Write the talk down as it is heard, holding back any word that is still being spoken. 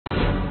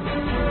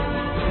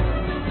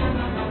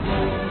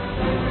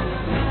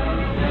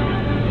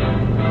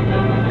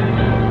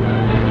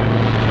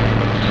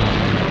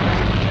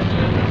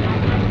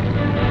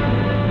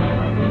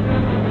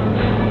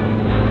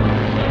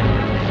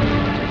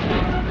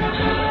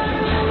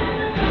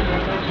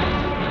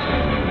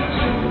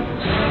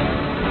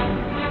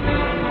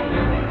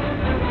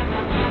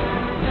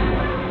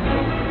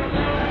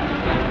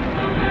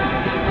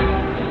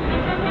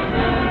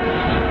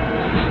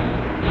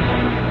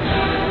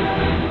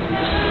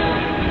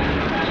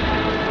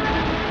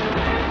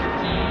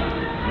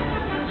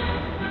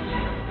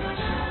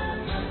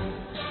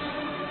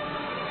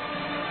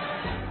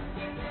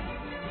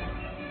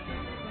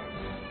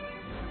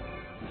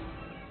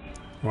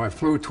I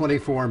flew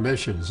 24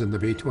 missions in the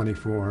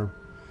B-24,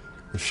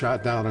 was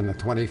shot down on the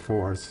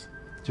 24th,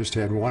 just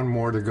had one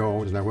more to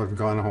go and I would have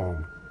gone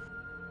home.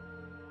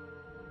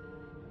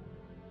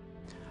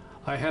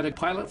 I had a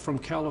pilot from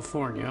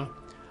California,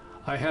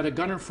 I had a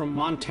gunner from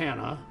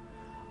Montana,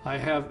 I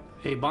have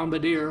a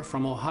bombardier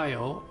from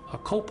Ohio, a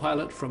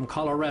co-pilot from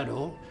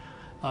Colorado,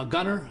 a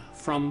gunner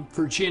from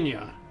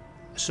Virginia.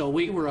 So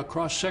we were a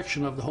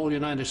cross-section of the whole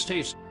United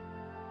States.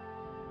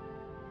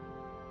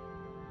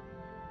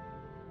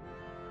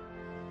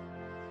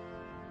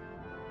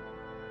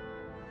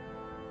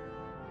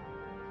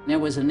 There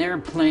was an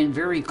airplane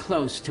very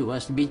close to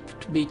us,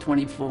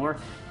 B-24,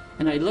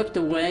 and I looked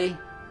away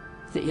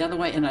the other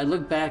way, and I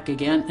looked back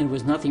again, and it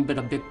was nothing but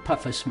a big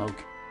puff of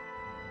smoke.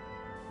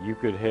 You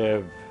could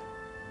have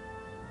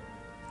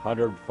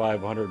 100,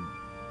 500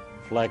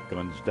 flak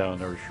guns down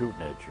there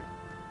shooting at you.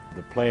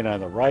 The plane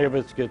on the right of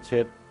it gets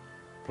hit,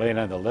 plane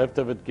on the left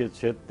of it gets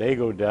hit, they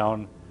go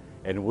down,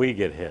 and we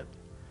get hit.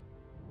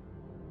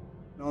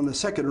 On the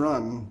second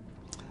run,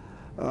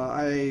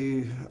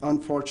 I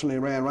unfortunately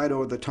ran right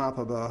over the top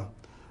of a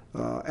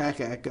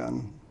ACAC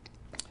gun,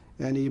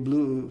 and he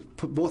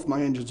put both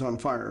my engines on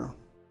fire.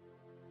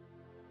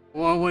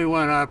 When we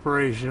went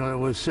operational, it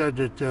was said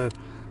that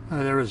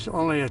there was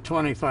only a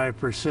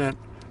 25%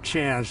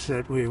 chance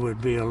that we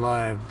would be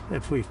alive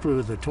if we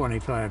flew the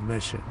 25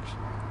 missions.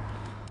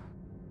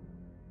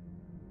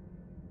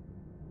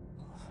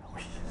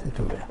 Oui, c'est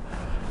ouvert.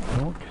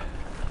 Donc,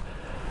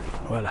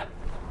 voilà.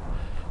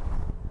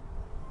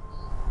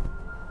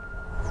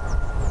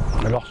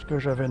 Lorsque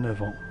j'avais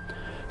 9 ans,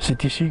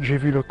 c'est ici que j'ai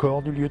vu le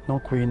corps du lieutenant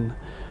Quinn.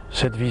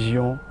 Cette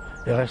vision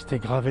est restée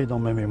gravée dans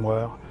ma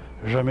mémoire.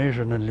 Jamais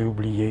je ne l'ai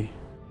oublié.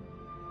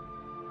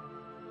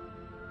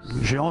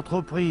 J'ai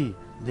entrepris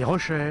des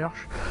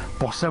recherches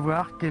pour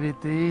savoir quelle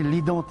était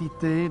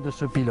l'identité de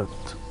ce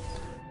pilote.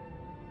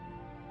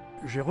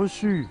 J'ai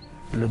reçu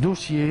le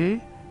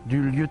dossier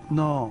du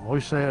lieutenant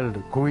Russell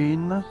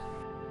Quinn.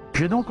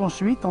 J'ai donc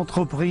ensuite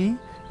entrepris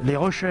les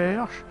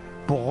recherches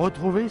pour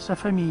retrouver sa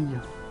famille.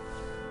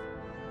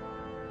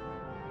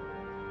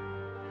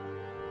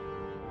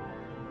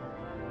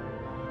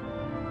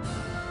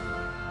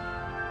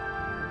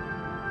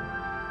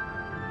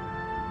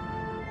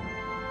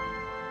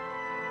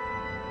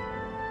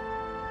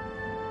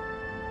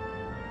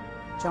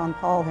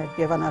 Jean-Paul had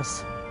given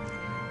us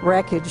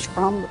wreckage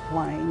from the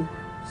plane,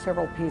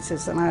 several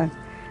pieces, and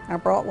I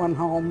brought one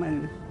home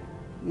and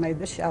made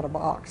the shadow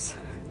box.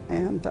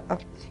 And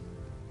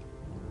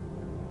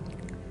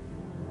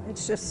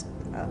it's just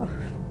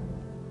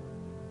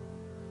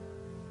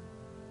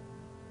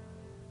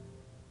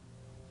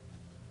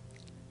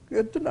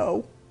good to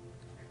know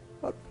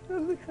what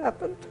really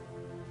happened.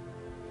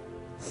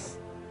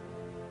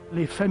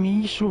 Les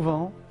familles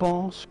souvent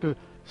pensent que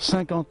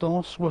 50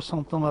 ans,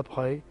 60 ans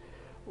après,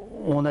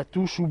 on a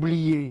tous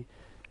oublié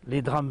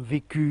les drames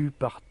vécus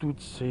par toutes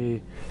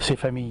ces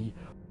familles.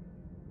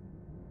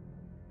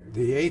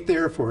 The 8th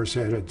Air Force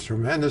had a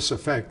tremendous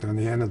effect on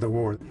the end of the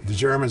war. The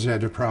Germans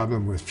had a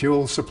problem with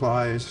fuel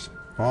supplies,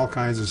 all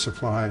kinds of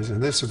supplies,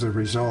 and this is a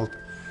result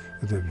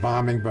of the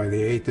bombing by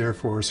the 8th Air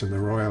Force and the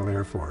Royal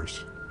Air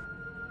Force.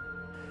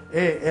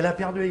 Et elle a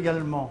perdu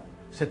également,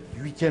 cette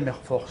 8e Air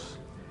Force,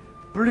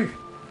 plus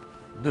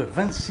de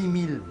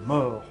 26 000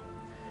 morts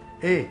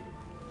et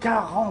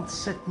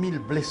 47 000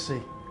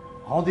 blessés.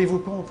 Rendez-vous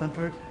compte un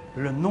peu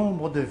le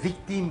nombre de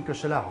victimes que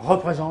cela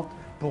représente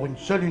pour une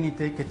seule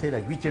unité qui était la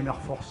 8e Air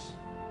Force.